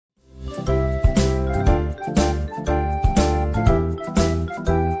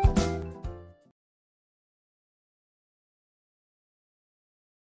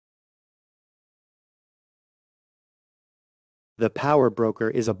The Power Broker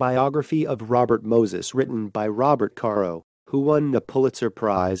is a biography of Robert Moses written by Robert Caro, who won the Pulitzer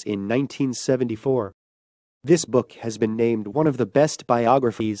Prize in 1974. This book has been named one of the best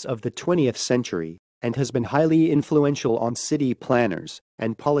biographies of the 20th century and has been highly influential on city planners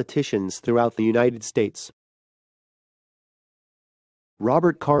and politicians throughout the United States.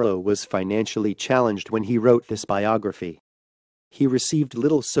 Robert Caro was financially challenged when he wrote this biography. He received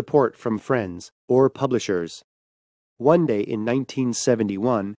little support from friends or publishers. One day in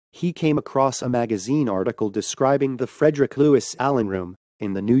 1971, he came across a magazine article describing the Frederick Lewis Allen Room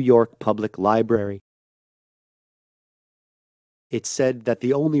in the New York Public Library. It said that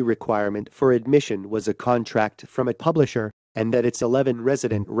the only requirement for admission was a contract from a publisher and that its 11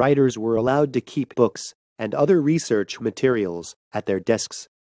 resident writers were allowed to keep books and other research materials at their desks.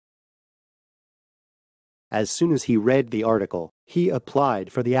 As soon as he read the article, he applied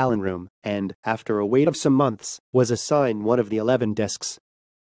for the Allen Room and, after a wait of some months, was assigned one of the 11 desks.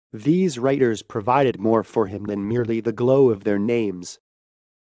 These writers provided more for him than merely the glow of their names.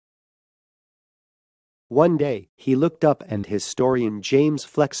 One day, he looked up and historian James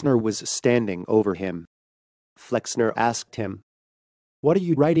Flexner was standing over him. Flexner asked him, "What are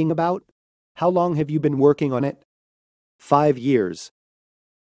you writing about? How long have you been working on it?" "5 years."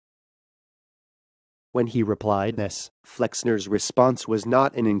 When he replied this, Flexner's response was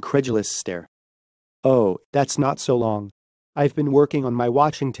not an incredulous stare. "Oh, that's not so long. I've been working on my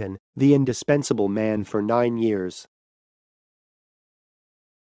Washington, the Indispensable Man, for 9 years.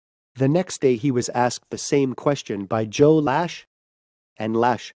 The next day he was asked the same question by Joe Lash, and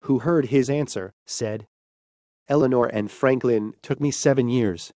Lash, who heard his answer, said, "Eleanor and Franklin took me 7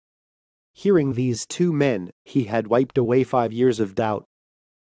 years. Hearing these two men, he had wiped away 5 years of doubt.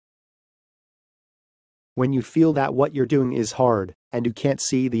 When you feel that what you're doing is hard, and you can't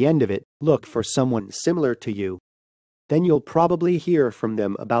see the end of it, look for someone similar to you. Then you'll probably hear from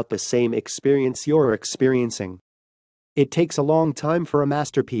them about the same experience you're experiencing. It takes a long time for a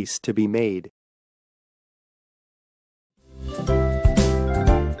masterpiece to be made,